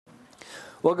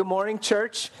Well, good morning,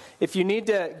 church. If you need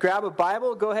to grab a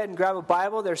Bible, go ahead and grab a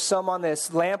Bible. There's some on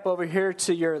this lamp over here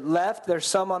to your left. There's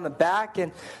some on the back,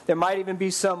 and there might even be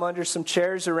some under some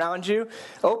chairs around you.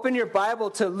 Open your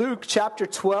Bible to Luke chapter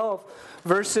 12,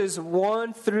 verses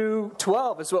 1 through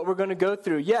 12 is what we're going to go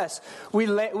through. Yes, we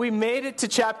made it to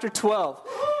chapter 12.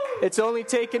 It's only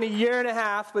taken a year and a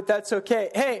half, but that's okay.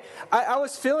 Hey, I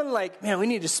was feeling like, man, we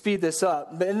need to speed this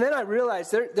up. And then I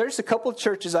realized there's a couple of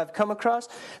churches I've come across.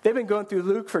 They've been going through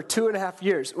Luke for 2.5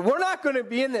 years. We're not going to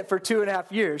be in it for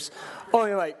 2.5 years,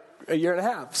 only like a year and a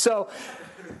half. So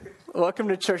welcome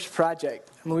to Church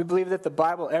Project. And we believe that the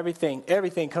Bible, everything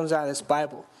comes out of this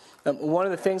Bible. One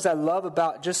of the things I love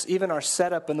about just even our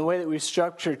setup and the way that we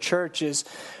structure church is,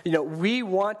 we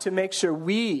want to make sure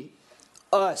we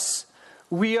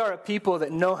are a people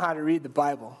that know how to read the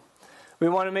Bible. We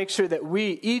want to make sure that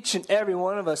each and every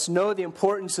one of us, know the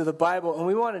importance of the Bible. And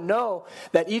we want to know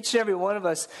that each and every one of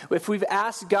us, if we've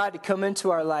asked God to come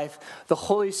into our life, the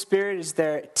Holy Spirit is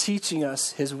there teaching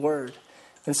us His Word.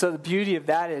 And so the beauty of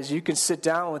that is you can sit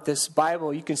down with this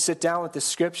Bible, you can sit down with this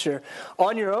Scripture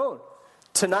on your own.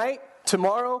 Tonight,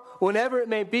 tomorrow, whenever it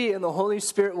may be, and the Holy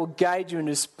Spirit will guide you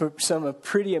into some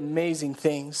pretty amazing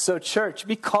things. So church,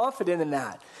 be confident in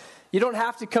that. You don't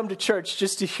have to come to church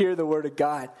just to hear the Word of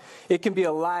God. It can be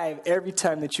alive every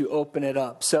time that you open it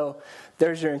up. So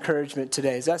there's your encouragement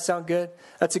today. Does that sound good?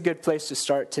 That's a good place to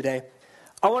start today.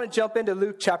 I want to jump into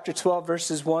Luke chapter 12,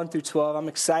 verses 1 through 12. I'm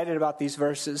excited about these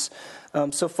verses,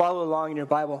 so follow along in your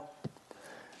Bible.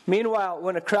 Meanwhile,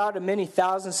 when a crowd of many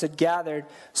thousands had gathered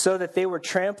so that they were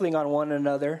trampling on one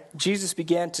another, Jesus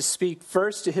began to speak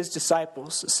first to his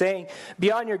disciples, saying,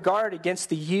 "Be on your guard against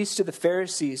the yeast of the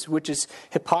Pharisees, which is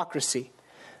hypocrisy.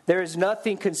 There is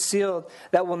nothing concealed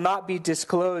that will not be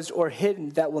disclosed, or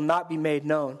hidden that will not be made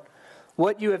known.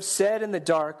 What you have said in the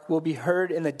dark will be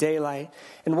heard in the daylight,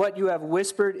 and what you have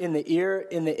whispered in the ear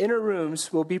in the inner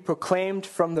rooms will be proclaimed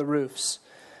from the roofs.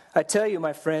 I tell you,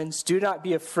 my friends, do not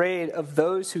be afraid of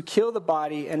those who kill the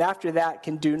body and after that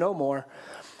can do no more.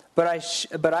 But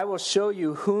I will show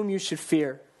you whom you should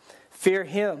fear. Fear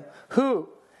him who,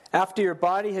 after your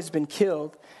body has been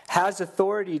killed, has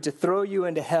authority to throw you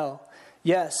into hell.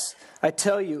 Yes, I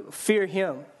tell you, fear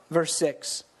him." Verse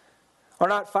 6. "Are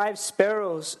not 5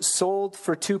 sparrows sold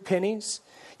for 2 pennies?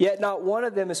 Yet not one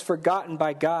of them is forgotten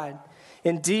by God.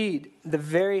 Indeed, the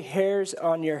very hairs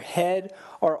on your head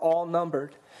are all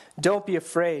numbered. Don't be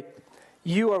afraid.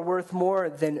 You are worth more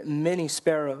than many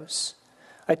sparrows.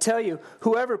 I tell you,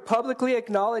 whoever publicly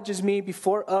acknowledges me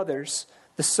before others,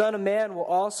 the Son of Man will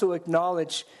also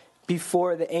acknowledge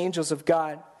before the angels of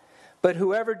God. But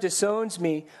whoever disowns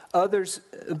me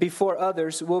before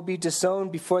others will be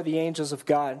disowned before the angels of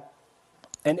God.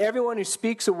 And everyone who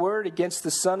speaks a word against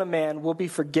the Son of Man will be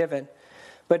forgiven.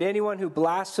 But anyone who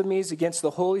blasphemes against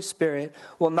the Holy Spirit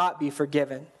will not be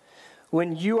forgiven.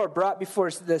 When you are brought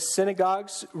before the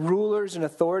synagogues, rulers, and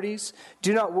authorities,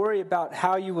 do not worry about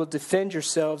how you will defend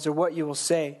yourselves or what you will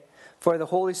say, for the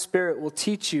Holy Spirit will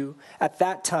teach you at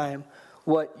that time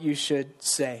what you should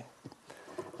say."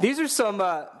 These are some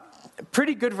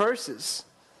pretty good verses.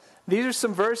 These are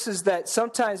some verses that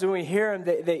sometimes when we hear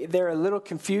them, they're a little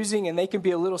confusing and they can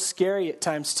be a little scary at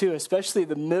times too, especially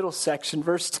the middle section,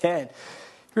 verse 10.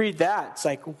 Read that. It's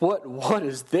like, what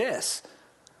is this?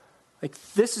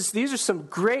 These are some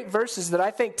great verses that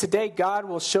I think today God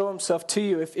will show himself to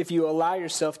you if you allow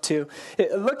yourself to.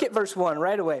 Look at verse 1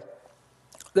 right away.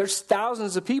 There's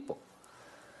thousands of people.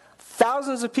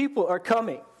 Thousands of people are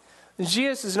coming. And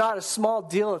Jesus is not a small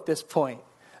deal at this point.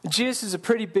 Jesus is a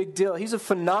pretty big deal. He's a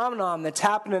phenomenon that's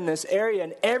happening in this area,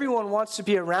 and everyone wants to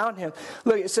be around him.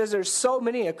 Look, it says there's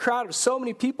a crowd of so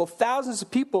many people, thousands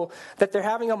of people, that they're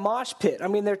having a mosh pit. I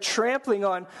mean, they're trampling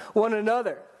on one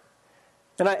another.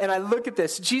 And I look at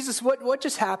this. Jesus, what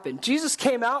just happened? Jesus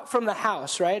came out from the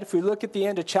house, right? If we look at the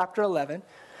end of chapter 11,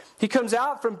 he comes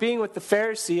out from being with the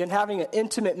Pharisee and having an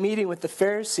intimate meeting with the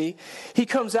Pharisee. He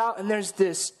comes out and there's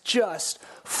this just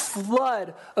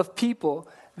flood of people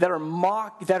that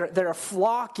are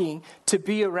flocking to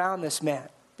be around this man.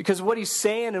 Because what he's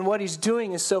saying and what he's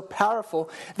doing is so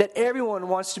powerful that everyone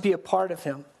wants to be a part of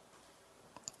him.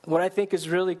 What I think is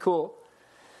really cool.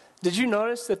 Did you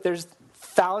notice that there's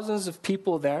thousands of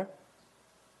people there?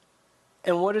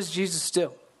 And what does Jesus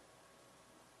do?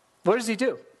 What does he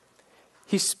do?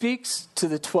 He speaks to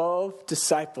the 12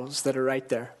 disciples that are right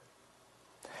there.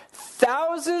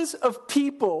 Thousands of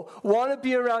people want to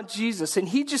be around Jesus, and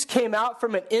he just came out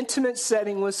from an intimate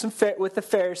setting with the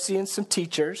Pharisee and some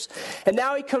teachers, and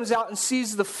now he comes out and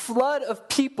sees the flood of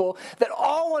people that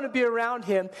all want to be around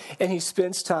him, and he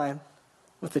spends time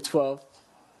with the 12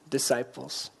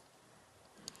 disciples.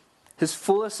 His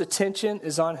fullest attention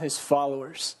is on his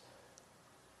followers.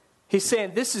 He's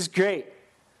saying, this is great.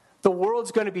 The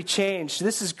world's going to be changed.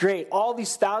 This is great. All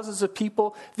these thousands of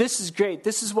people, this is great.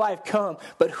 This is why I've come.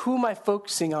 But who am I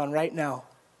focusing on right now?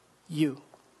 You.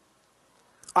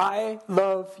 I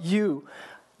love you.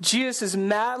 Jesus is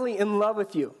madly in love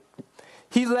with you.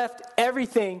 He left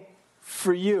everything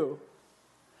for you.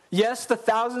 Yes, the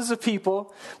thousands of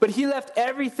people, but he left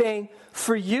everything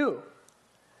for you.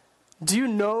 Do you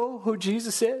know who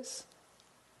Jesus is?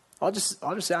 I'll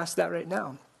just ask that right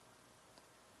now.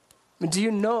 Do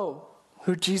you know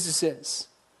who Jesus is?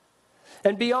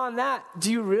 And beyond that,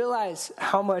 do you realize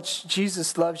how much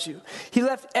Jesus loves you? He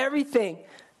left everything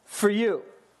for you.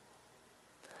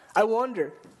 I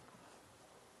wonder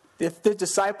if the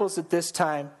disciples at this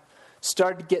time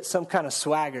started to get some kind of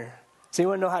swagger. Does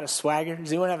anyone know how to swagger?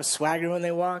 Does anyone have a swagger when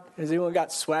they walk? Has anyone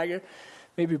got swagger?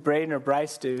 Maybe Braden or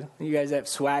Bryce do. You guys have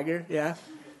swagger? Yeah?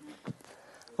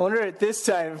 I wonder at this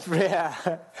time,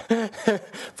 yeah.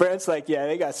 Brent's like, yeah,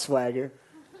 they got swagger.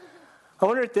 I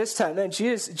wonder at this time, man,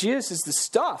 Jesus is the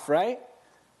stuff, right?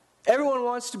 Everyone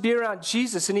wants to be around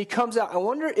Jesus, and he comes out. I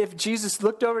wonder if Jesus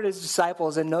looked over at his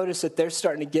disciples and noticed that they're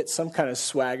starting to get some kind of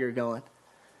swagger going.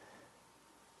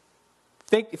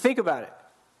 Think about it.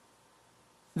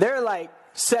 They're like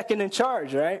second in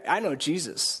charge, right? I know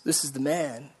Jesus. This is the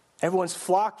man. Everyone's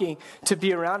flocking to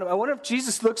be around him. I wonder if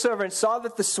Jesus looks over and saw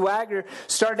that the swagger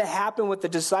started to happen with the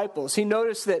disciples. He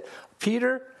noticed that,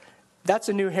 Peter, that's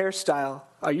a new hairstyle.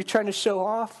 Are you trying to show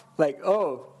off? Like,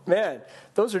 oh, man,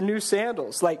 those are new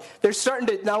sandals. Like, they're starting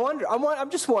to, now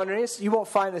I'm just wondering, you won't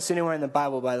find this anywhere in the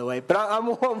Bible, by the way, but I'm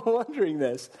wondering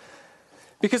this.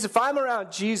 Because if I'm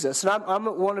around Jesus, and I'm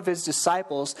one of his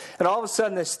disciples, and all of a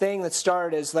sudden this thing that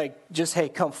started as like, just, hey,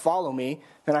 come follow me,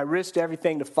 and I risked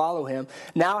everything to follow him,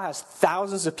 now has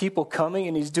thousands of people coming,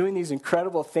 and he's doing these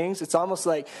incredible things, it's almost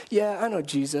like, yeah, I know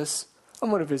Jesus. I'm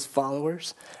one of his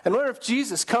followers. And I wonder if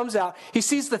Jesus comes out, he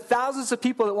sees the thousands of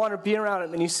people that want to be around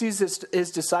him, and he sees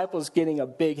his disciples getting a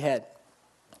big head.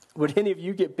 Would any of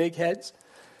you get big heads?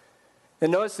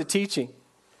 And notice the teaching.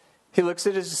 He looks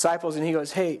at his disciples and he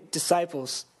goes, hey,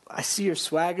 disciples, I see your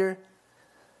swagger.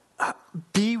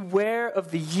 Beware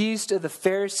of the yeast of the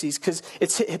Pharisees, because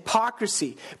it's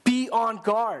hypocrisy. Be on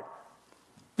guard.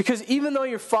 Because even though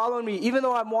you're following me, even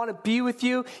though I want to be with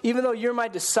you, even though you're my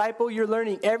disciple, you're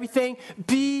learning everything,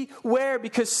 beware,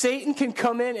 because Satan can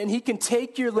come in and he can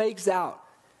take your legs out.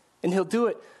 And he'll do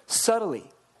it subtly.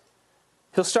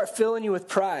 He'll start filling you with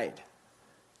pride.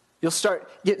 You'll start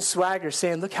getting swagger,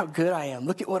 saying, look how good I am.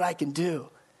 Look at what I can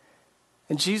do.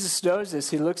 And Jesus knows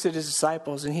this. He looks at his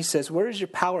disciples and he says, where does your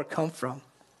power come from?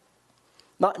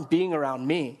 Not in being around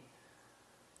me,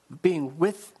 but being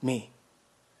with me.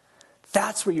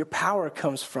 That's where your power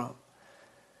comes from.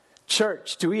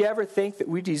 Church, do we ever think that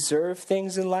we deserve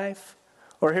things in life?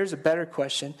 Or here's a better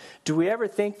question. Do we ever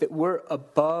think that we're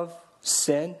above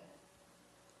sin?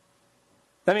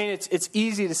 I mean, it's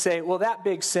easy to say, well, that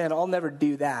big sin, I'll never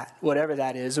do that, whatever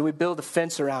that is. And we build a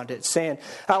fence around it saying,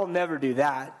 I'll never do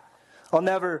that. I'll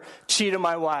never cheat on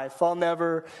my wife. I'll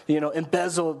never,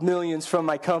 embezzle millions from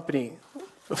my company.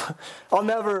 I'll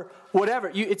never, whatever.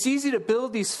 It's easy to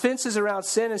build these fences around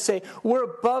sin and say, we're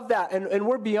above that and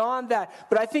we're beyond that.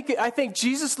 But I think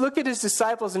Jesus looked at his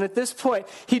disciples, and at this point,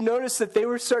 he noticed that they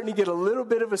were starting to get a little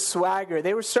bit of a swagger.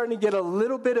 They were starting to get a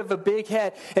little bit of a big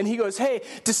head. And he goes, hey,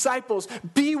 disciples,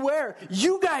 beware.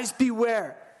 You guys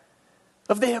beware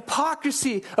of the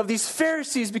hypocrisy of these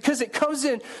Pharisees, because it comes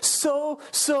in so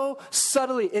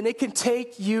subtly and it can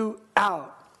take you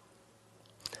out.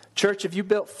 Church, have you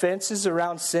built fences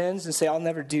around sins and say, I'll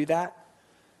never do that?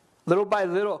 Little by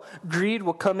little, greed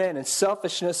will come in and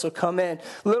selfishness will come in.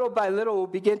 Little by little, we'll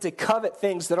begin to covet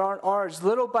things that aren't ours.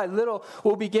 Little by little,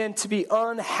 we'll begin to be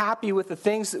unhappy with the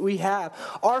things that we have.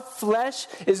 Our flesh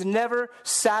is never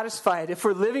satisfied. If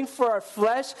we're living for our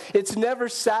flesh, it's never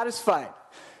satisfied.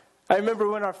 I remember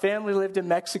when our family lived in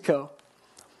Mexico.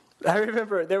 I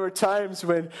remember there were times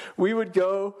when we would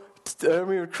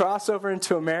cross over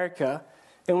into America,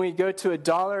 and we'd go to a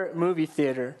 $1 movie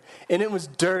theater, and it was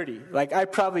dirty. Like, I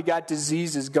probably got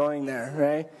diseases going there,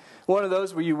 right? One of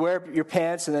those where you wear your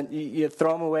pants and then you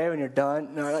throw them away when you're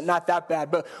done. No, not that bad.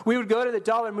 But we would go to the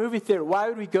 $1 movie theater. Why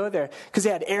would we go there? Because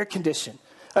they had air conditioning.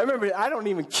 I remember, I don't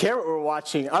even care what we're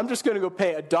watching. I'm just going to go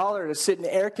pay $1 to sit in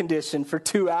air condition for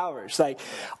 2 hours.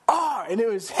 And it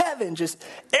was heaven, just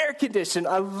air conditioned.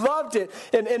 I loved it.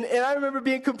 And I remember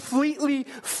being completely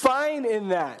fine in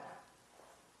that.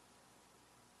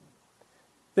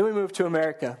 Then we moved to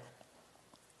America.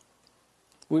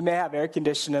 We may have air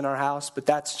conditioning in our house, but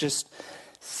that's just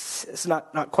it's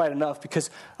not quite enough because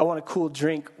I want a cool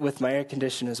drink with my air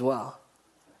condition as well.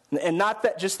 And not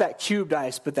that just that cubed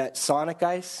ice, but that Sonic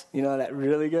ice, that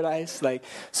really good ice.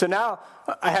 So now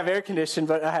I have air conditioning,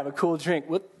 but I have a cool drink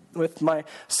with my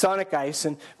Sonic ice.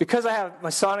 And because I have my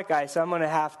Sonic ice, I'm going to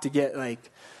have to get a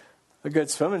good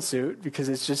swimming suit because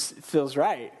it feels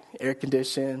right. Air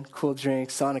conditioned, cool drink,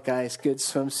 Sonic ice, good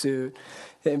swimsuit.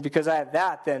 And because I have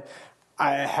that, then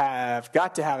I have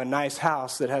got to have a nice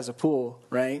house that has a pool,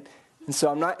 right? And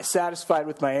so I'm not satisfied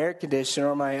with my air conditioner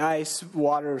or my ice,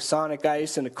 water, Sonic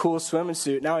ice, and a cool swimming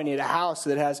suit. Now I need a house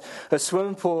that has a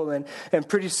swimming pool. And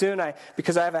pretty soon,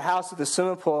 because I have a house with a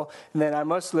swimming pool, and then I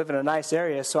must live in a nice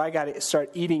area, so I got to start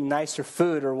eating nicer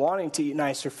food or wanting to eat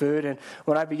nicer food. And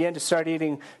when I begin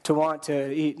to want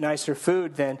to eat nicer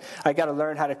food, then I got to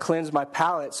learn how to cleanse my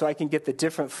palate so I can get the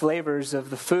different flavors of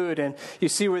the food. And you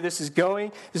see where this is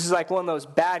going? This is like one of those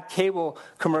bad cable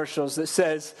commercials that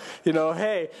says,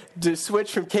 hey,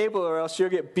 switch from cable or else you'll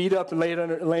get beat up and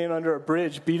laying under a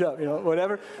bridge, beat up,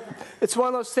 whatever. It's one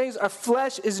of those things. Our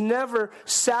flesh is never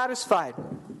satisfied.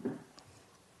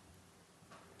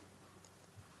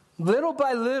 Little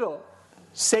by little,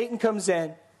 Satan comes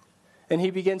in and he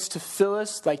begins to fill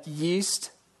us like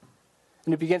yeast,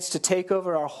 and he begins to take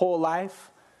over our whole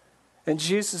life. And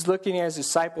Jesus is looking at his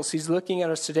disciples. He's looking at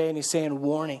us today and he's saying,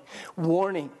 warning,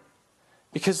 warning.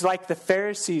 Because like the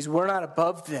Pharisees, we're not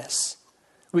above this.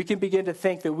 We can begin to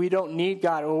think that we don't need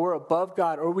God or we're above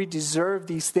God or we deserve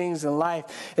these things in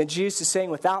life. And Jesus is saying,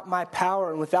 without my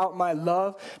power and without my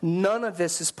love, none of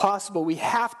this is possible. We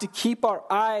have to keep our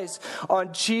eyes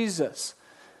on Jesus.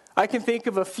 I can think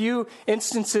of a few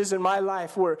instances in my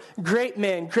life where great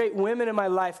men, great women in my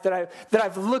life that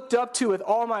I've looked up to with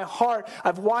all my heart.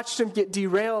 I've watched them get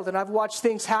derailed, and I've watched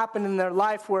things happen in their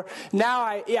life where now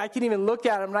I can even look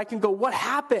at them and I can go, what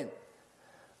happened?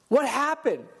 What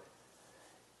happened?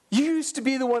 You used to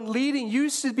be the one leading. You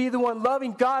used to be the one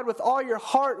loving God with all your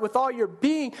heart, with all your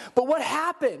being. But what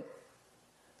happened?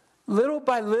 Little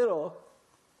by little,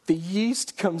 the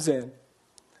yeast comes in.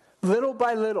 Little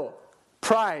by little,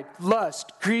 pride,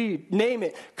 lust, greed, name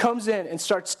it, comes in and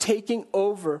starts taking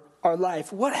over our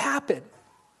life. What happened?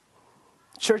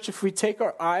 Church, if we take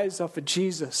our eyes off of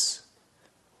Jesus,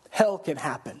 hell can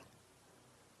happen.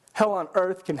 Hell on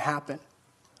earth can happen.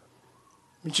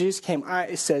 When Jesus came,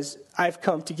 it says, I've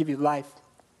come to give you life,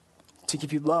 to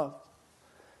give you love.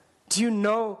 Do you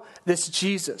know this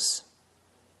Jesus?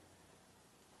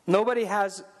 Nobody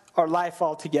has our life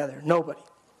all together. Nobody.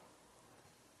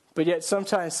 But yet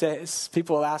sometimes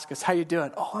people will ask us, how you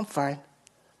doing? Oh, I'm fine.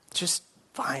 Just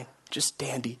fine. Just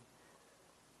dandy.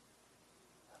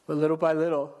 But little by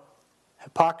little,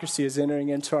 hypocrisy is entering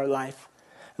into our life.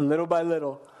 And little by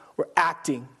little, we're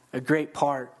acting a great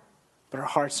part, but our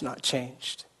heart's not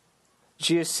changed.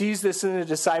 Jesus sees this in the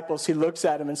disciples. He looks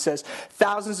at them and says,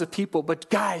 thousands of people, but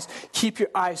guys, keep your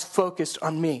eyes focused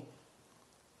on me.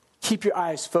 Keep your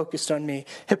eyes focused on me.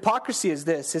 Hypocrisy is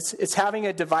this. It's having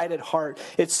a divided heart.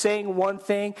 It's saying one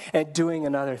thing and doing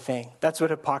another thing. That's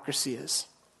what hypocrisy is.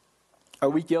 Are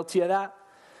we guilty of that?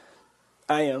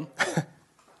 I am.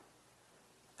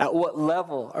 At what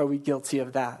level are we guilty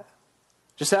of that?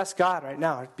 Just ask God right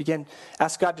now.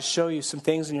 Ask God to show you some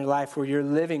things in your life where you're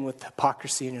living with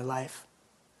hypocrisy in your life.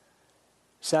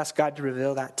 Just ask God to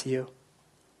reveal that to you.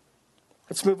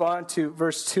 Let's move on to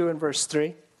verse 2 and verse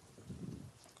 3.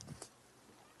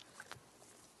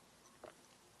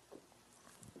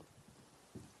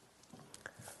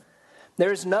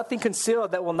 There is nothing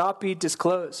concealed that will not be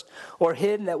disclosed, or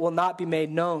hidden that will not be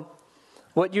made known.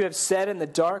 What you have said in the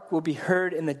dark will be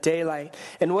heard in the daylight,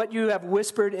 and what you have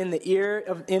whispered in the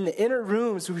inner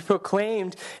rooms will be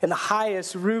proclaimed in the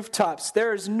highest rooftops.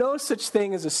 There is no such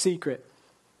thing as a secret.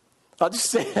 I'll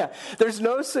just say that. There's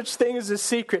no such thing as a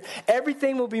secret.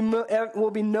 Everything will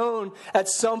be known at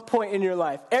some point in your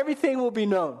life. Everything will be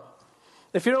known.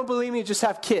 If you don't believe me, just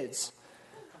have kids.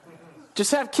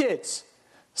 Just have kids.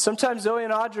 Sometimes Zoe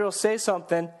and Audrey will say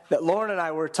something that Lauren and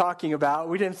I were talking about.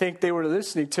 We didn't think they were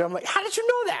listening to. I'm like, how did you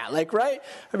know that? Right?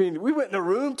 I mean, we went in the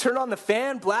room, turned on the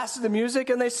fan, blasted the music,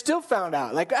 and they still found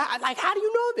out. Like, how do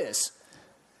you know this?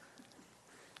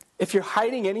 If you're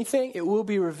hiding anything, it will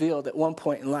be revealed at one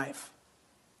point in life.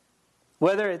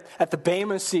 Whether at the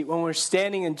Bema seat when we're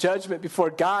standing in judgment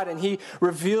before God and He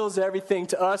reveals everything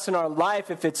to us in our life,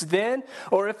 if it's then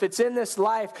or if it's in this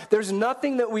life, there's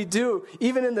nothing that we do,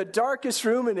 even in the darkest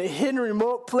room in a hidden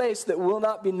remote place, that will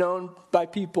not be known by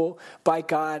people, by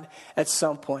God at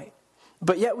some point.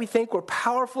 But yet we think we're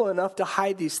powerful enough to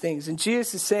hide these things. And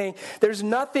Jesus is saying, there's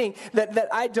nothing that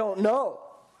I don't know.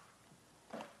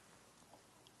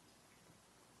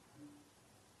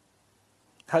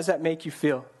 How does that make you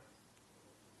feel?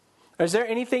 Or is there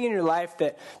anything in your life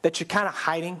that you're kind of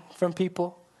hiding from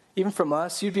people? Even from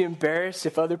us? You'd be embarrassed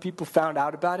if other people found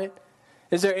out about it?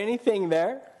 Is there anything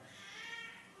there?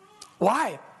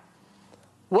 Why?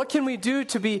 What can we do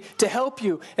to help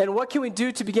you? And what can we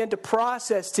do to begin to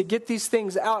process, to get these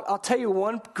things out? I'll tell you,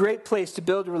 one great place to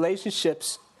build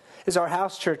relationships is our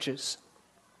house churches.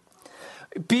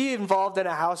 Be involved in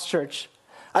a house church.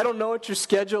 I don't know what your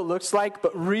schedule looks like,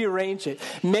 but rearrange it.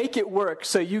 Make it work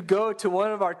so you go to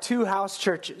one of our 2 house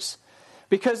churches.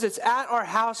 Because it's at our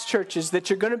house churches that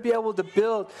you're going to be able to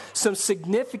build some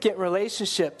significant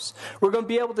relationships. We're going to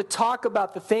be able to talk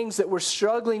about the things that we're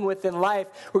struggling with in life.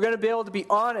 We're going to be able to be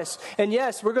honest. And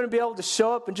yes, we're going to be able to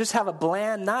show up and just have a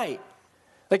bland night.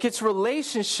 Like, it's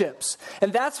relationships.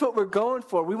 And that's what we're going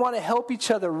for. We want to help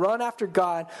each other run after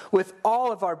God with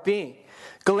all of our being.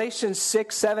 Galatians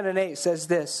 6, 7, and 8 says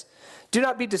this: "Do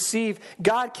not be deceived.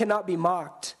 God cannot be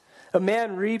mocked. A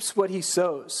man reaps what he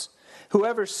sows.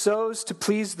 Whoever sows to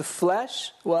please the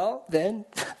flesh, well, then,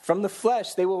 from the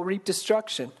flesh they will reap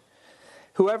destruction.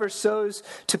 Whoever sows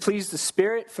to please the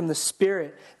Spirit, from the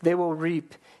Spirit they will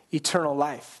reap eternal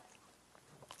life."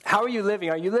 How are you living?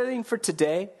 Are you living for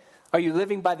today? Are you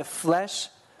living by the flesh?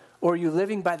 Or are you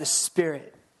living by the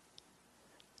Spirit?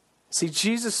 See,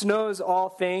 Jesus knows all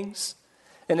things.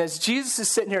 And as Jesus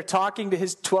is sitting here talking to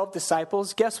his 12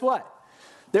 disciples, guess what?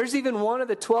 There's even one of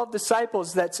the 12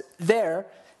 disciples that's there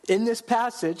in this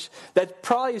passage that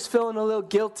probably is feeling a little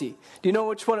guilty. Do you know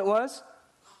which one it was?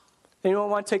 Anyone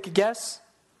want to take a guess?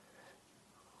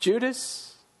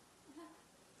 Judas?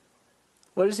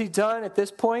 What has he done at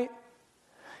this point?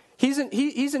 He's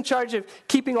in charge of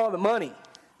keeping all the money.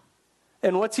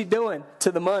 And what's he doing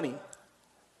to the money?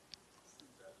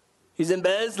 He's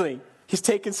embezzling. He's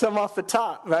taking some off the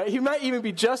top, right? He might even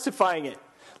be justifying it.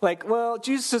 Like, well,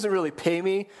 Jesus doesn't really pay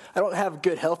me. I don't have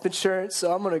good health insurance,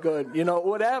 so I'm going to go,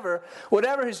 whatever.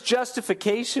 Whatever his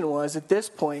justification was at this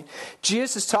point,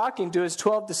 Jesus is talking to his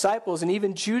 12 disciples, and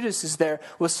even Judas is there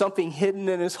with something hidden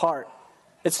in his heart.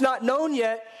 It's not known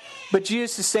yet, but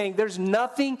Jesus is saying there's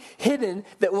nothing hidden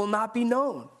that will not be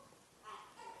known.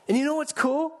 And you know what's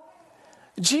cool?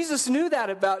 Jesus knew that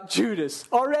about Judas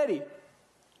already.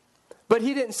 But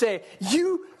he didn't say,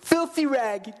 "You filthy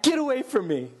rag, get away from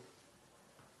me."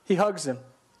 He hugs him.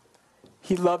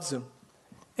 He loves him.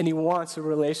 And he wants a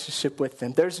relationship with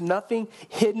him. There's nothing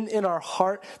hidden in our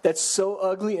heart that's so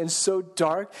ugly and so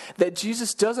dark that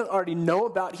Jesus doesn't already know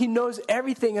about. He knows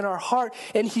everything in our heart,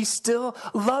 and he still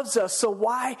loves us. So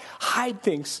why hide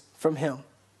things from him?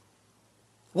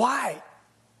 Why?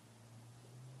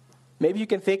 Maybe you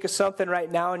can think of something right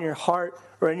now in your heart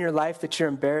or in your life that you're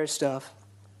embarrassed of.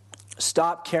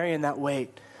 Stop carrying that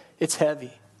weight. It's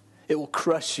heavy. It will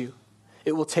crush you.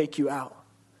 It will take you out.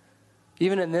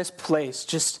 Even in this place,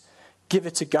 just give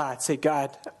it to God. Say,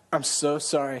 "God, I'm so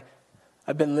sorry.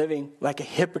 I've been living like a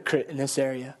hypocrite in this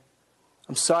area.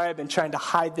 I'm sorry I've been trying to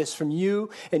hide this from you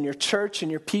and your church and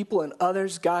your people and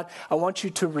others. God, I want you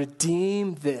to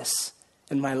redeem this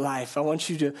in my life. I want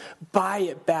you to buy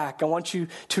it back. I want you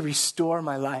to restore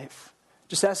my life."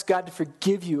 Just ask God to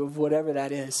forgive you of whatever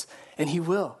that is, and he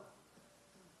will.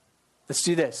 Let's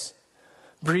do this.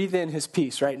 Breathe in his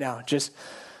peace right now.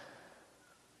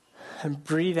 And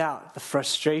breathe out the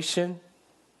frustration,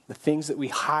 the things that we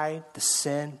hide, the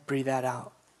sin. Breathe that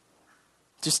out.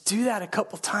 Just do that a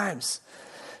couple times.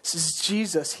 This is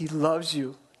Jesus. He loves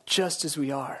you just as we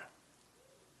are.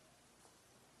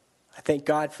 I thank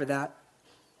God for that.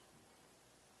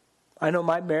 I know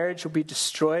my marriage will be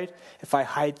destroyed if I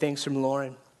hide things from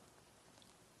Lauren.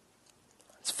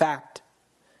 It's fact.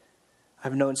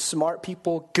 I've known smart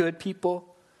people, good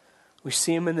people. We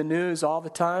see them in the news all the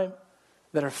time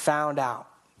that are found out.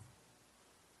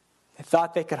 They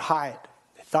thought they could hide.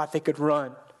 They thought they could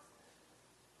run.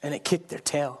 And it kicked their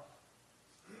tail.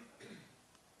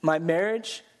 My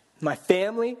marriage, my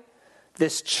family,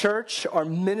 this church, our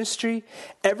ministry,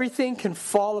 everything can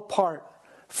fall apart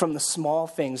from the small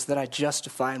things that I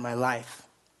justify in my life.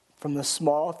 From the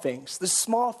small things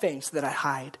that I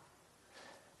hide.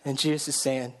 And Jesus is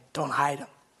saying, don't hide them.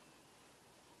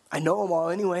 I know them all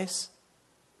anyways.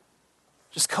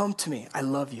 Just come to me. I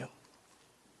love you.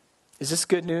 Is this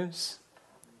good news?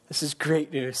 This is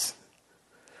great news.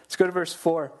 Let's go to verse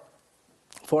 4.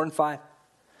 4 and 5.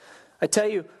 I tell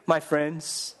you, my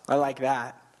friends, I like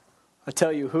that. I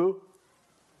tell you who?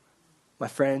 My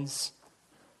friends.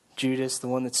 Judas, the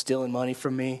one that's stealing money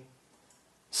from me.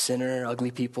 Sinner,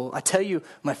 ugly people. I tell you,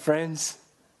 my friends,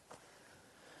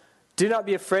 do not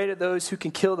be afraid of those who can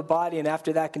kill the body and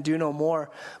after that can do no more.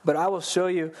 But I will show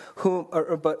you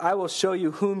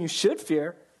whom you should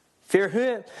fear. Fear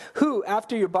him who,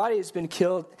 after your body has been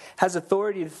killed, has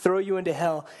authority to throw you into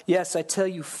hell. Yes, I tell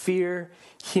you, fear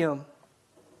him.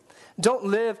 Don't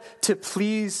live to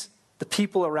please the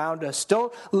people around us.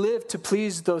 Don't live to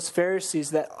please those Pharisees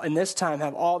that in this time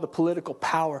have all the political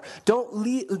power. Don't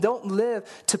live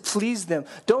to please them.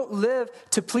 Don't live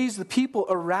to please the people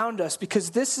around us, because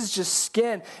this is just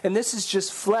skin and this is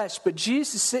just flesh. But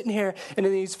Jesus is sitting here, and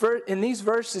in these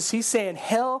verses, he's saying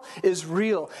hell is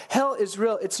real. Hell is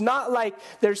real. It's not like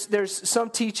there's some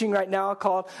teaching right now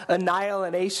called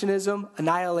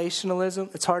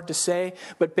annihilationism. It's hard to say,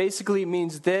 but basically it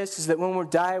means this, is that when we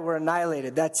die, we're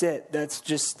annihilated. That's it. That's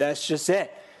just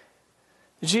it.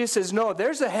 Jesus says, no,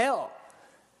 there's a hell.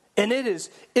 And it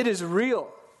is real.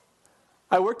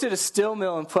 I worked at a steel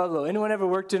mill in Pueblo. Anyone ever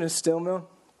worked in a steel mill?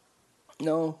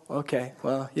 No? Okay.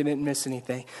 Well, you didn't miss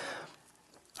anything.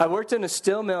 I worked in a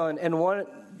steel mill, and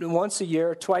once a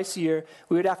year, twice a year,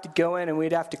 we would have to go in and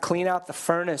we'd have to clean out the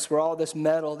furnace where all this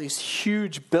metal, these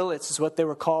huge billets is what they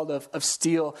were called, of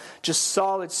steel, just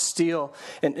solid steel,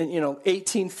 and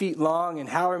 18 feet long and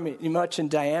however much in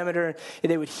diameter.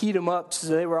 And they would heat them up so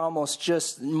they were almost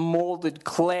just molded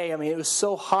clay. I mean, it was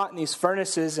so hot in these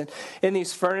furnaces, and in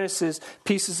these furnaces,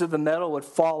 pieces of the metal would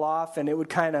fall off, and it would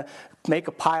kind of make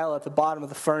a pile at the bottom of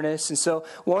the furnace. And so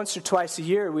once or twice a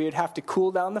year, we would have to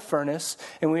cool down the furnace,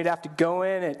 and we'd have to go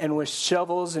in and with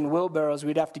shovels and wheelbarrows,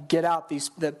 we'd have to get out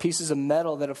the pieces of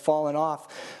metal that have fallen off.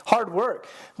 Hard work.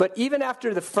 But even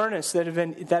after the furnace that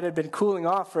had been cooling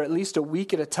off for at least a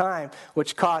week at a time,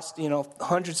 which cost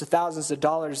hundreds of thousands of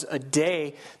dollars a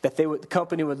day that the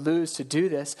company would lose to do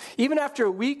this, even after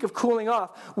a week of cooling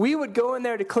off, we would go in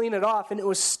there to clean it off, and it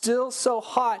was still so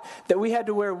hot that we had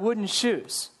to wear wooden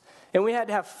shoes. And we had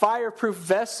to have fireproof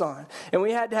vests on. And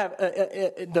we had to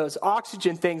have those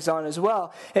oxygen things on as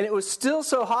well. And it was still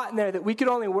so hot in there that we could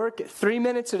only work 3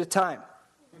 minutes at a time.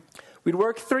 We'd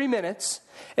work 3 minutes,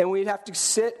 and we'd have to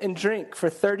sit and drink for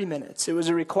 30 minutes. It was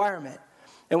a requirement.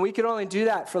 And we could only do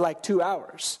that for like 2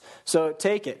 hours. So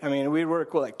take it. I mean, we'd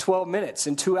work like 12 minutes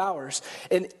in 2 hours.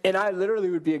 And I literally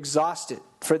would be exhausted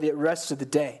for the rest of the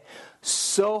day.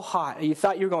 So hot. You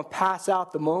thought you were going to pass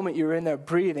out the moment you were in there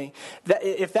breathing.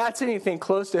 If that's anything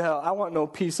close to hell, I want no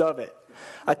piece of it.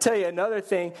 I tell you another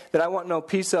thing that I want no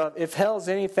piece of. If hell's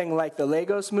anything like the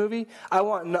Legos movie, I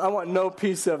want no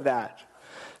piece of that.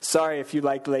 Sorry if you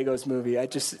liked Legos movie.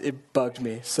 It bugged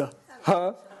me. So,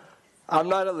 I'm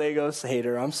not a Legos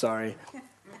hater. I'm sorry.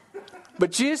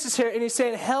 But Jesus is here, and he's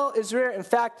saying hell is real. In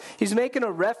fact, he's making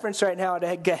a reference right now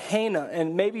to Gehenna.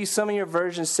 And maybe some of your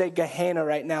versions say Gehenna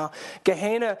right now.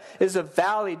 Gehenna is a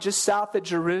valley just south of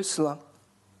Jerusalem.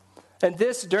 And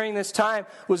this, during this time,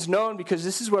 was known because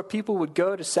this is where people would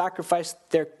go to sacrifice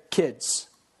their kids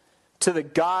to the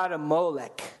god of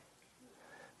Molech.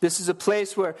 This is a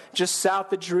place where just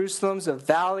south of Jerusalem's a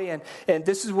valley, and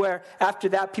this is where after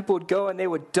that people would go and they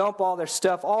would dump all their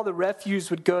stuff. All the refuse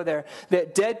would go there. The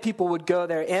dead people would go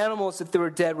there. Animals, if they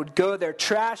were dead, would go there.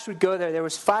 Trash would go there. There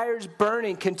was fires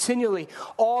burning continually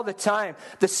all the time.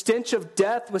 The stench of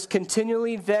death was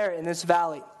continually there in this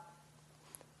valley.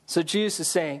 So Jesus is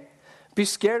saying, be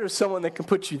scared of someone that can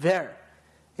put you there.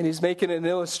 And he's making an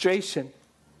illustration.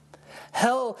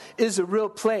 Hell is a real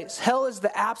place. Hell is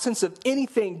the absence of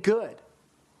anything good.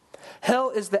 Hell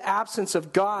is the absence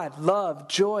of God, love,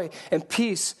 joy, and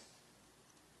peace.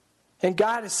 And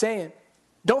God is saying,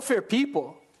 don't fear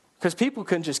people, because people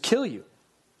can just kill you.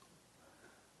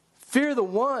 Fear the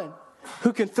one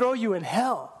who can throw you in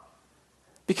hell,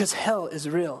 because hell is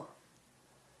real.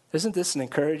 Isn't this an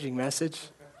encouraging message?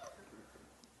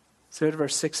 So go to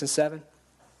verse 6 and 7.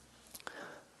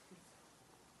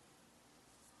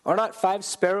 Are not 5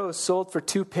 sparrows sold for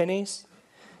 2 pennies?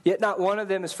 Yet not one of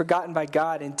them is forgotten by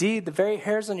God. Indeed, the very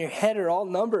hairs on your head are all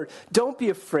numbered. Don't be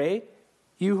afraid,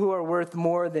 you who are worth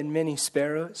more than many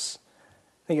sparrows.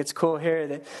 I think it's cool here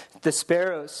that the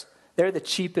sparrows, they're the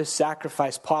cheapest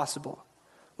sacrifice possible.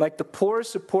 Like the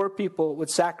poorest of poor people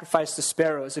would sacrifice the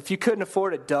sparrows. If you couldn't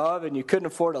afford a dove and you couldn't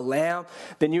afford a lamb,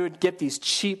 then you would get these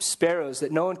cheap sparrows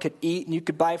that no one could eat and you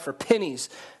could buy for pennies.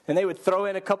 And they would throw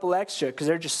in a couple extra because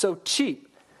they're just so cheap.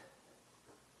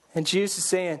 And Jesus is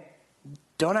saying,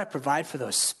 don't I provide for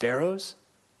those sparrows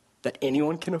that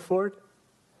anyone can afford?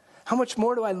 How much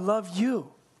more do I love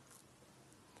you?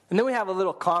 And then we have a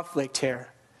little conflict here.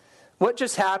 What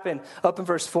just happened up in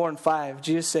verse 4 and 5?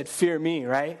 Jesus said, fear me,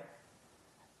 right?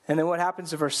 And then what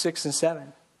happens in verse 6 and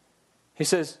 7? He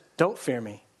says, don't fear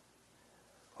me.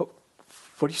 What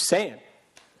are you saying?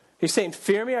 Are you saying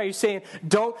fear me? Are you saying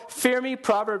don't fear me?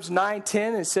 Proverbs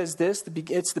 9:10, it says this,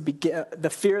 the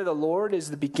fear of the Lord is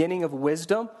the beginning of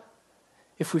wisdom.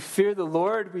 If we fear the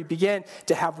Lord, we begin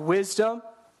to have wisdom.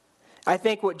 I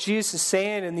think what Jesus is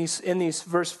saying in these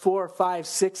verse 4, 5,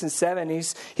 6, and 7,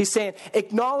 he's saying,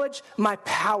 acknowledge my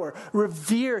power,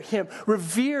 revere him,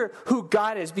 revere who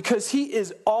God is, because he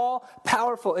is all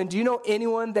powerful. And do you know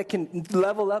anyone that can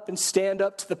level up and stand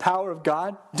up to the power of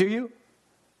God? Do you?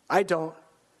 I don't.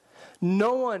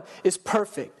 No one is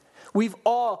perfect. We've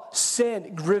all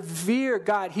sinned. Revere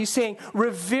God. He's saying,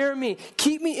 revere me.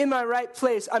 Keep me in my right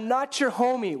place. I'm not your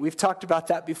homie. We've talked about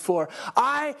that before.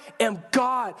 I am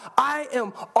God. I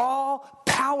am all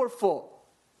powerful.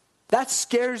 That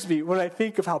scares me when I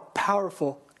think of how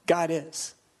powerful God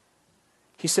is.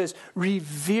 He says,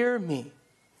 revere me.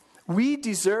 We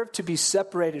deserve to be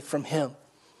separated from him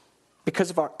because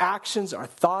of our actions, our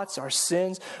thoughts, our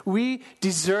sins. We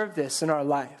deserve this in our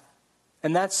life.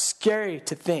 And that's scary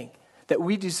to think. That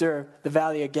we deserve the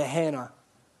valley of Gehenna.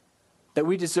 That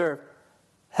we deserve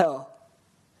hell.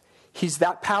 He's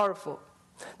that powerful.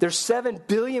 There's 7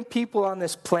 billion people on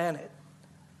this planet.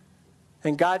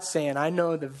 And God's saying, I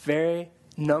know the very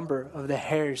number of the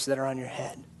hairs that are on your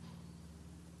head.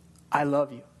 I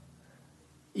love you.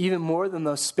 Even more than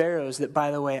those sparrows that,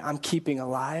 by the way, I'm keeping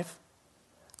alive.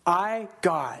 I,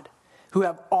 God, who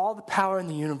have all the power in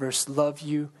the universe, love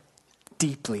you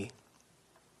deeply.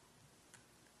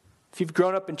 If you've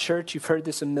grown up in church, you've heard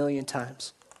this a million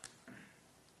times.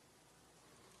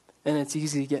 And it's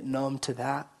easy to get numb to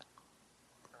that.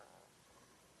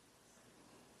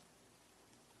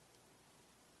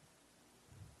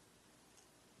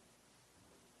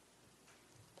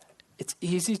 It's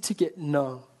easy to get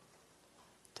numb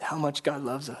to how much God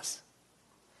loves us.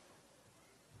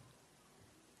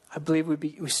 I believe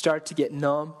we start to get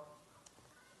numb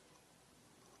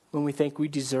when we think we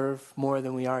deserve more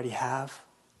than we already have.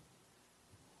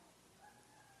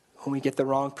 When we get the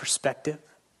wrong perspective.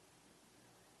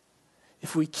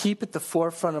 If we keep at the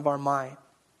forefront of our mind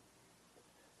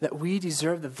that we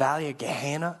deserve the valley of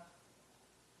Gehenna,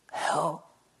 hell,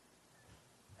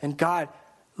 and God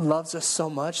loves us so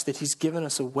much that he's given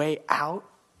us a way out,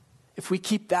 if we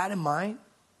keep that in mind,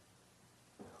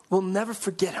 we'll never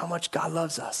forget how much God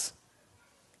loves us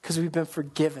because we've been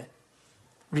forgiven,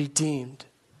 redeemed,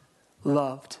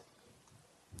 loved.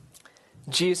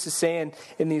 Jesus is saying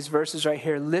in these verses right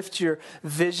here, lift your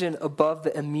vision above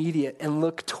the immediate and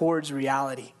look towards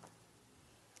reality.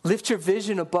 Lift your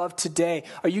vision above today.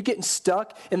 Are you getting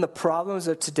stuck in the problems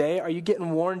of today? Are you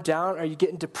getting worn down? Are you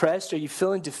getting depressed? Are you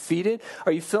feeling defeated?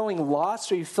 Are you feeling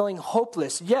lost? Are you feeling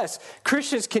hopeless? Yes,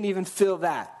 Christians can even feel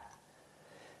that.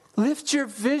 Lift your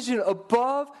vision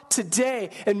above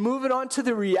today and move it on to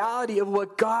the reality of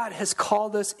what God has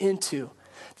called us into,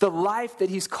 the life that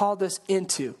he's called us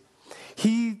into.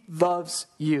 He loves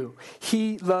you.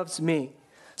 He loves me.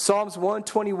 Psalms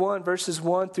 121 verses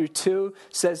 1 through 2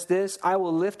 says this, I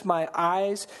will lift my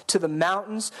eyes to the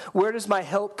mountains. Where does my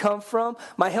help come from?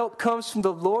 My help comes from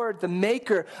the Lord, the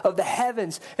maker of the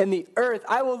heavens and the earth.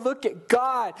 I will look at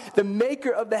God, the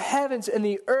maker of the heavens and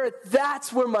the earth.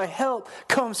 That's where my help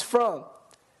comes from.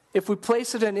 If we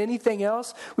place it in anything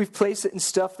else, we've placed it in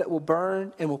stuff that will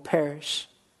burn and will perish.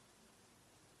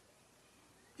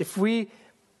 If we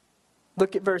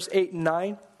look at verse 8 and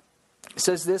 9. It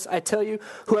says this, I tell you,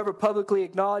 whoever publicly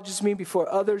acknowledges me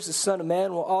before others, the Son of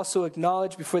Man will also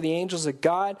acknowledge before the angels of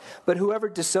God. But whoever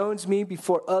disowns me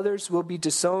before others will be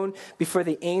disowned before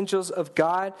the angels of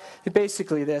God. And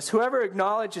basically this, whoever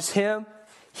acknowledges him,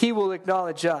 he will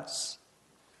acknowledge us.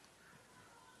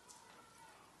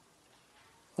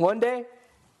 One day,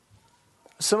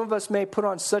 some of us may put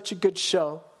on such a good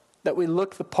show that we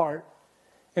look the part.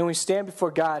 And we stand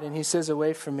before God and he says,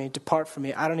 away from me, depart from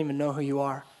me. I don't even know who you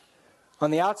are.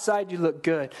 On the outside, you look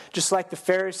good. Just like the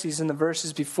Pharisees in the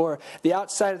verses before. The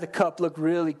outside of the cup looked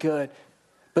really good.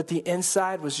 But the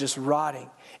inside was just rotting.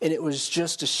 And it was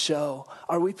just a show.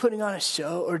 Are we putting on a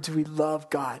show or do we love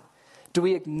God? Do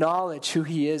we acknowledge who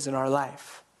he is in our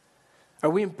life? Are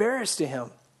we embarrassed to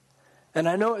him? And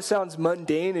I know it sounds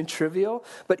mundane and trivial,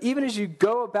 but even as you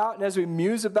go about and as we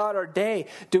muse about our day,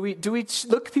 do we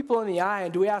look people in the eye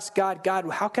and do we ask God,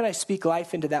 how can I speak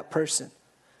life into that person?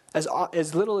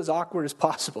 As little as awkward as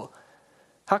possible.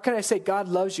 How can I say God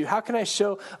loves you? How can I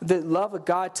show the love of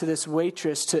God to this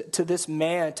waitress, to this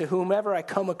man, to whomever I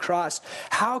come across?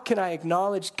 How can I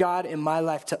acknowledge God in my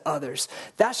life to others?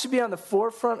 That should be on the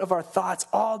forefront of our thoughts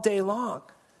all day long.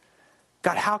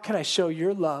 God, how can I show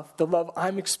your love, the love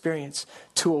I'm experiencing,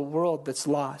 to a world that's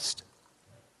lost?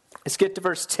 Let's get to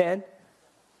verse 10.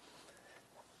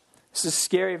 This is a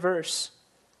scary verse.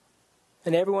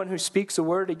 And everyone who speaks a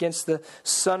word against the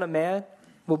Son of Man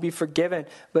will be forgiven.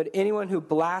 But anyone who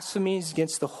blasphemes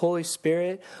against the Holy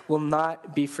Spirit will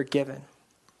not be forgiven.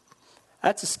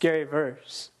 That's a scary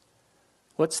verse.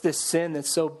 What's this sin that's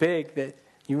so big that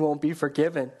you won't be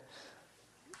forgiven?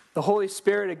 The Holy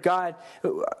Spirit of God,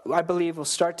 I believe, will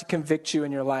start to convict you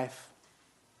in your life.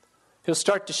 He'll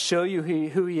start to show you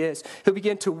who He is. He'll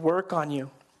begin to work on you.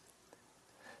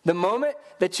 The moment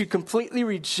that you completely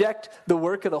reject the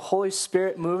work of the Holy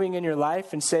Spirit moving in your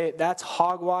life and say, that's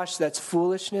hogwash, that's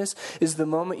foolishness, is the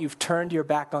moment you've turned your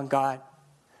back on God.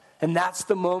 And that's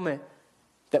the moment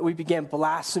that we began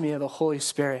blasphemy of the Holy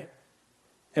Spirit.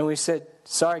 And we said,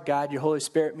 sorry, God, your Holy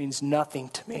Spirit means nothing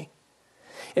to me.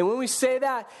 And when we say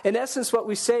that, in essence, what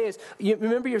we say is, you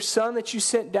remember your son that you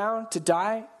sent down to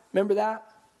die? Remember that?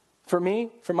 For me,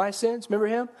 for my sins? Remember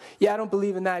him? Yeah, I don't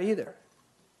believe in that either.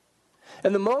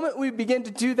 And the moment we begin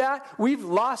to do that, we've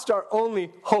lost our only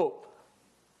hope.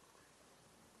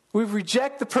 We've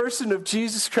rejected the person of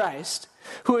Jesus Christ,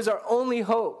 who is our only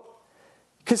hope.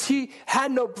 Because He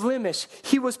had no blemish.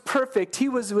 He was perfect. He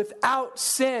was without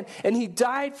sin. And He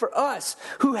died for us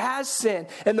who has sin.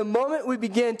 And the moment we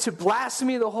begin to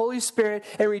blaspheme the Holy Spirit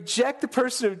and reject the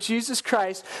person of Jesus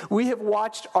Christ, we have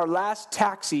watched our last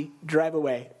taxi drive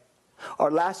away.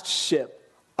 Our last ship.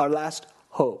 Our last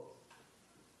hope.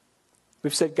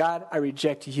 We've said, God, I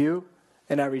reject you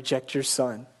and I reject your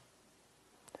son.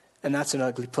 And that's an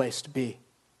ugly place to be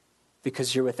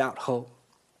because you're without hope.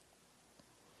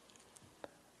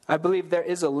 I believe there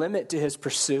is a limit to His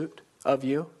pursuit of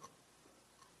you.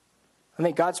 I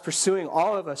think God's pursuing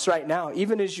all of us right now.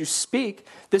 Even as you speak,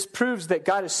 this proves that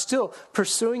God is still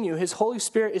pursuing you. His Holy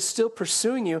Spirit is still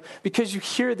pursuing you because you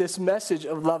hear this message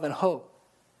of love and hope.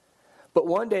 But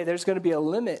one day there's going to be a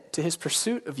limit to His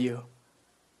pursuit of you.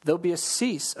 There'll be a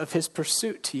cease of His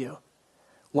pursuit to you.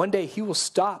 One day He will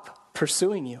stop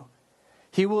pursuing you.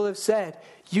 He will have said,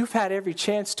 you've had every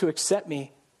chance to accept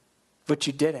me, but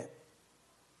you didn't.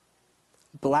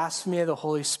 Blasphemy of the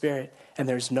Holy Spirit, and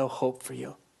there's no hope for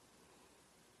you.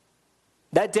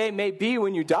 That day may be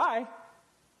when you die.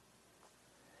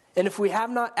 And if we have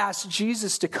not asked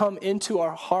Jesus to come into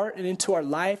our heart and into our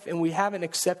life, and we haven't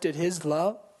accepted His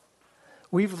love,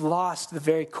 we've lost the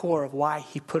very core of why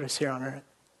He put us here on earth.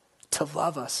 To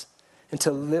love us, and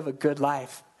to live a good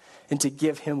life, and to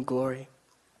give Him glory.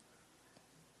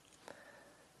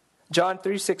 John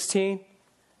 3:16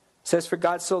 says, for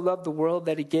God so loved the world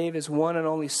that He gave His one and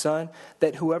only Son,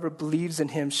 that whoever believes in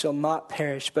Him shall not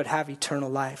perish, but have eternal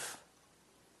life.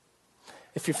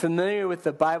 If you're familiar with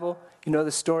the Bible, you know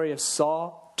the story of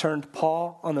Saul turned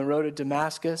Paul on the road to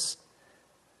Damascus.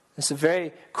 It's a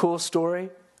very cool story.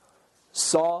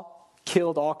 Saul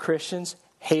killed all Christians,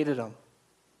 hated them.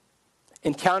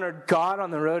 Encountered God on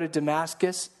the road to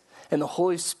Damascus, and the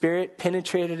Holy Spirit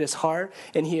penetrated his heart,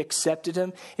 and he accepted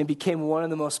him and became one of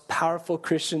the most powerful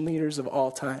Christian leaders of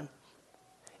all time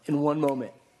in one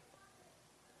moment.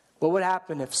 What would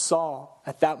happen if Saul,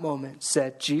 at that moment,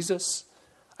 said, Jesus,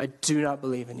 I do not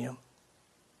believe in you?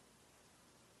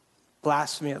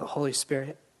 Blasphemy of the Holy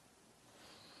Spirit.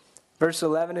 Verse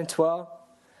 11 and 12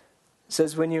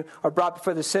 says, when you are brought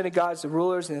before the synagogues, the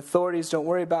rulers and the authorities, don't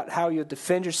worry about how you'll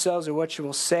defend yourselves or what you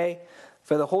will say.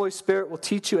 For the Holy Spirit will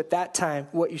teach you at that time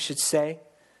what you should say.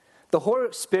 The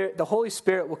Holy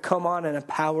Spirit will come on and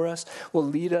empower us, will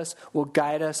lead us, will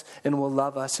guide us, and will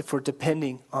love us if we're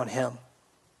depending on Him.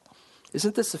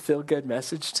 Isn't this a feel-good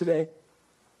message today?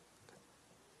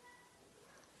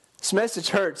 This message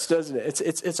hurts, doesn't it?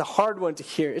 It's a hard one to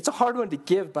hear. It's a hard one to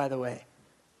give, by the way.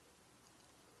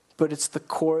 But it's the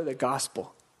core of the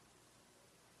gospel.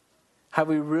 Have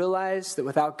we realized that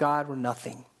without God, we're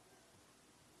nothing?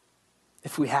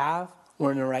 If we have,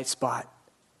 we're in the right spot.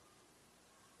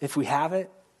 If we haven't,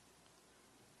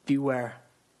 beware.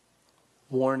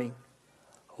 Warning.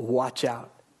 Watch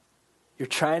out. You're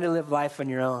trying to live life on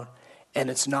your own, and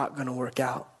it's not going to work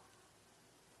out.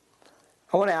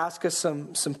 I want to ask us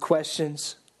some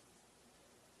questions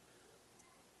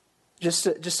just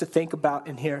to think about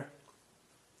in here.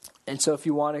 And so if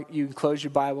you want to, you can close your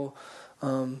Bible,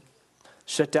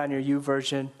 shut down your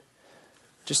YouVersion.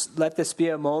 Just let this be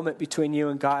a moment between you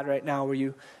and God right now where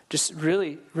you just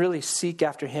really, really seek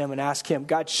after Him and ask Him,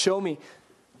 God, show me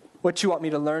what you want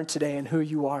me to learn today and who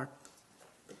you are.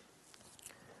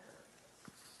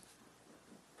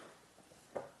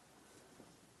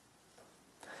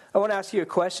 I want to ask you a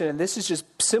question, and this is just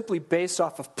simply based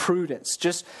off of prudence,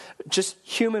 just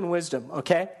human wisdom,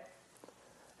 okay?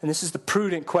 And this is the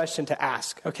prudent question to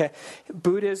ask, okay?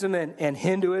 Buddhism and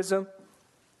Hinduism,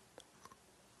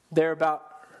 they're about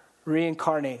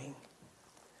reincarnating.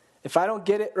 If I don't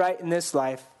get it right in this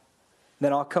life,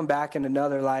 then I'll come back in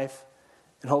another life,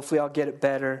 and hopefully I'll get it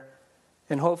better,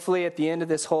 And hopefully at the end of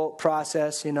this whole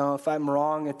process, if I'm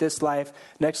wrong at this life,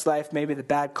 next life, maybe the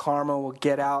bad karma will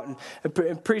get out.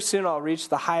 And pretty soon I'll reach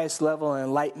the highest level of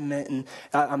enlightenment, and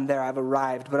I'm there, I've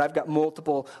arrived. But I've got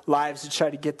multiple lives to try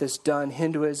to get this done,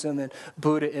 Hinduism and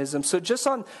Buddhism. So just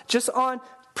on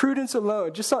prudence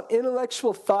alone, just on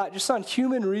intellectual thought, just on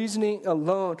human reasoning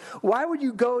alone, why would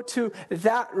you go to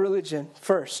that religion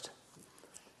first?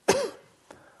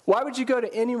 Why would you go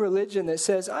to any religion that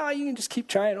says, you can just keep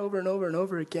trying over and over and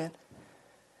over again?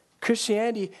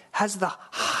 Christianity has the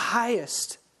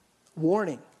highest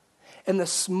warning in the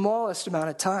smallest amount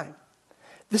of time.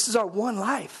 This is our one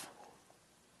life.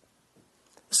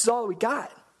 This is all we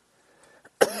got.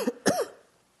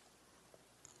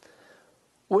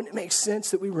 Wouldn't it make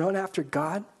sense that we run after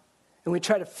God and we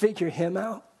try to figure him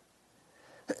out?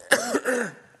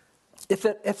 If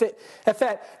at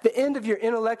the end of your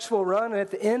intellectual run and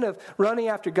at the end of running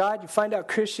after God, you find out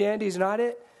Christianity is not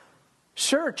it,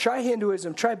 sure, try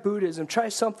Hinduism, try Buddhism, try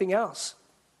something else.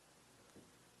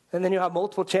 And then you'll have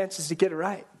multiple chances to get it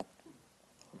right.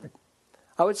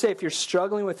 I would say if you're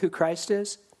struggling with who Christ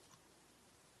is,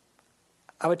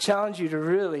 I would challenge you to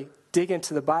really dig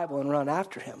into the Bible and run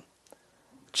after him.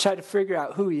 Try to figure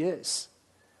out who he is.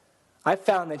 I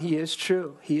found that he is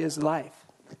true. He is life.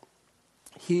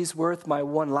 He's worth my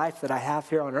one life that I have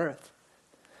here on earth.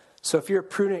 So if you're a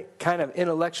prudent kind of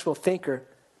intellectual thinker,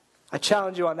 I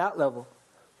challenge you on that level.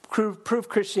 Prove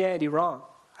Christianity wrong.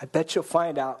 I bet you'll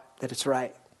find out that it's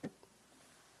right.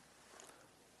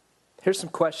 Here's some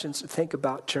questions to think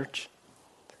about, church.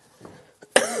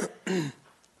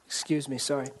 Excuse me,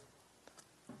 sorry.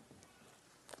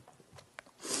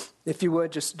 If you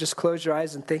would, just close your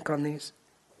eyes and think on these.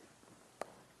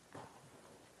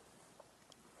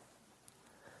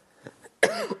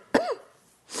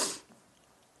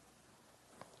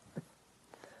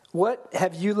 What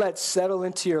have you let settle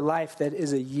into your life that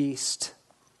is a yeast?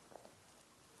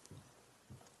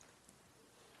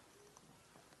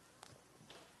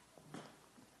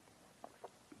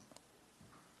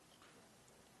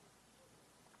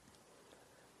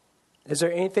 Is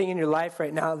there anything in your life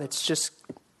right now that's just,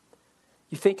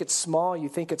 you think it's small, you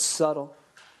think it's subtle,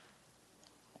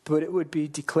 but it would be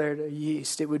declared a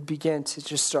yeast. It would begin to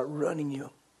just start running you.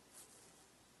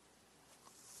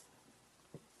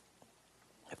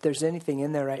 If there's anything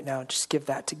in there right now, just give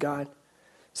that to God.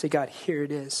 Say, God, here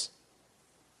it is.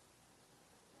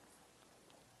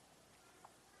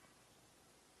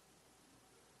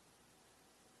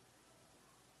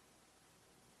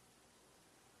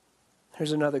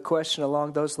 Here's another question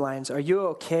along those lines. Are you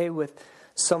okay with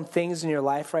some things in your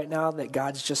life right now that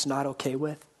God's just not okay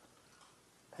with?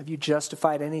 Have you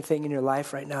justified anything in your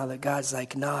life right now that God's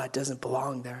like, nah, it doesn't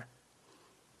belong there?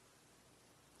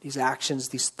 These actions,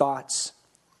 these thoughts.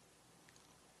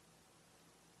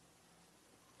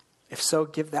 If so,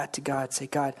 give that to God. Say,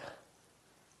 God,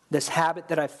 this habit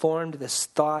that I formed, this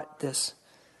thought, this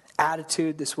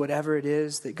attitude, this whatever it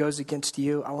is that goes against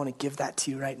you, I want to give that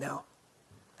to you right now.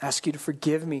 Ask you to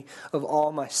forgive me of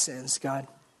all my sins, God.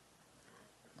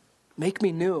 Make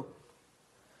me new.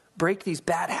 Break these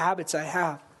bad habits I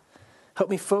have. Help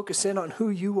me focus in on who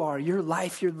you are, your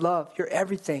life, your love, your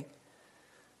everything.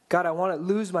 God, I want to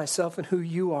lose myself in who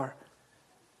you are.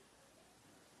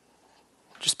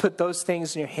 Just put those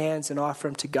things in your hands and offer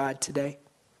them to God today.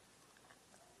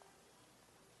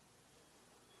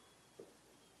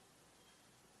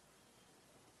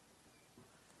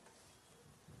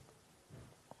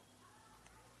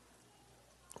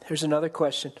 Here's another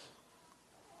question.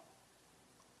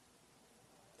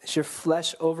 Is your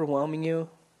flesh overwhelming you?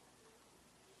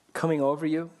 Coming over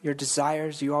you? Your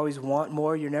desires, you always want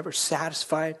more, you're never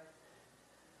satisfied?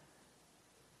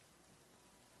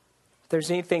 If there's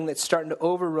anything that's starting to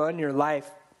overrun your life,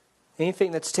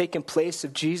 anything that's taken place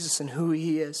of Jesus and who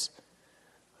he is,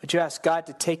 would you ask God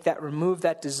to take that, remove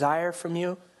that desire from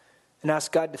you, and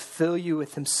ask God to fill you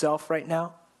with himself right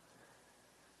now?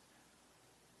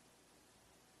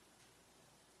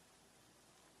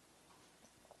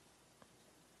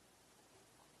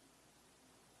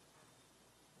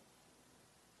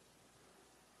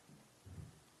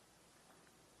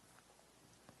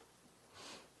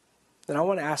 Then I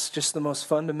want to ask just the most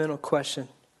fundamental question.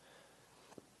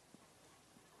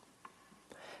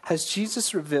 Has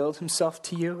Jesus revealed himself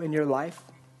to you in your life?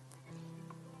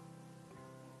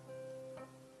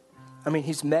 I mean,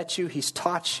 he's met you, he's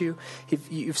taught you,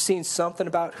 you've seen something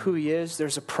about who he is,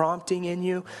 there's a prompting in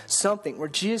you, something where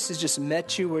Jesus has just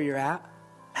met you where you're at.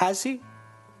 Has he?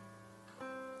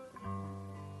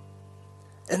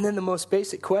 And then the most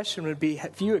basic question would be,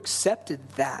 have you accepted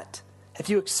that? Have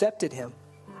you accepted him?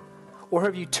 Or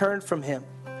have you turned from him?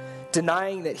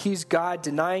 denying that he's God,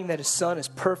 denying that his son is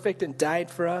perfect and died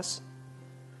for us.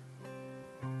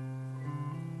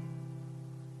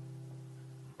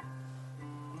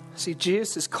 See,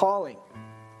 Jesus is calling.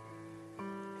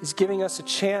 He's giving us a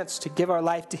chance to give our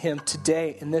life to him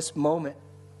today in this moment.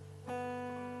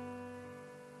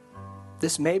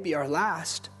 This may be our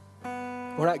last.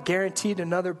 We're not guaranteed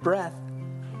another breath.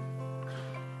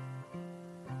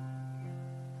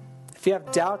 If you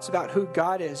have doubts about who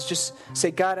God is, just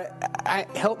say, God,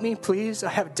 help me, please.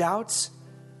 I have doubts.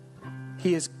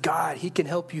 He is God. He can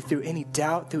help you through any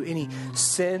doubt, through any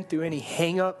sin, through any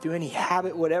hang-up, through any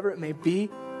habit, whatever it may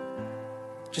be.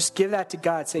 Just give that to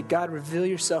God. Say, God, reveal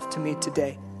yourself to me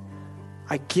today.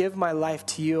 I give my life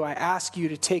to you. I ask you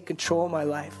to take control of my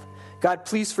life. God,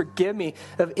 please forgive me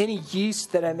of any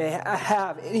yeast that I may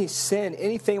have, any sin,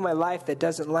 anything in my life that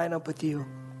doesn't line up with you.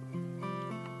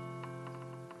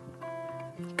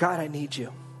 God, I need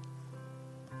you.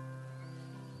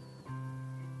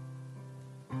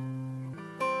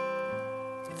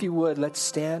 If you would, let's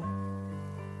stand.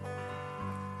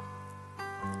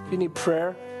 If you need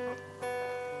prayer,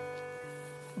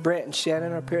 Brent and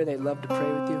Shannon are up here. They'd love to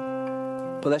pray with you.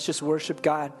 But let's just worship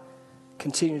God.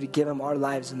 Continue to give him our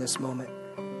lives in this moment.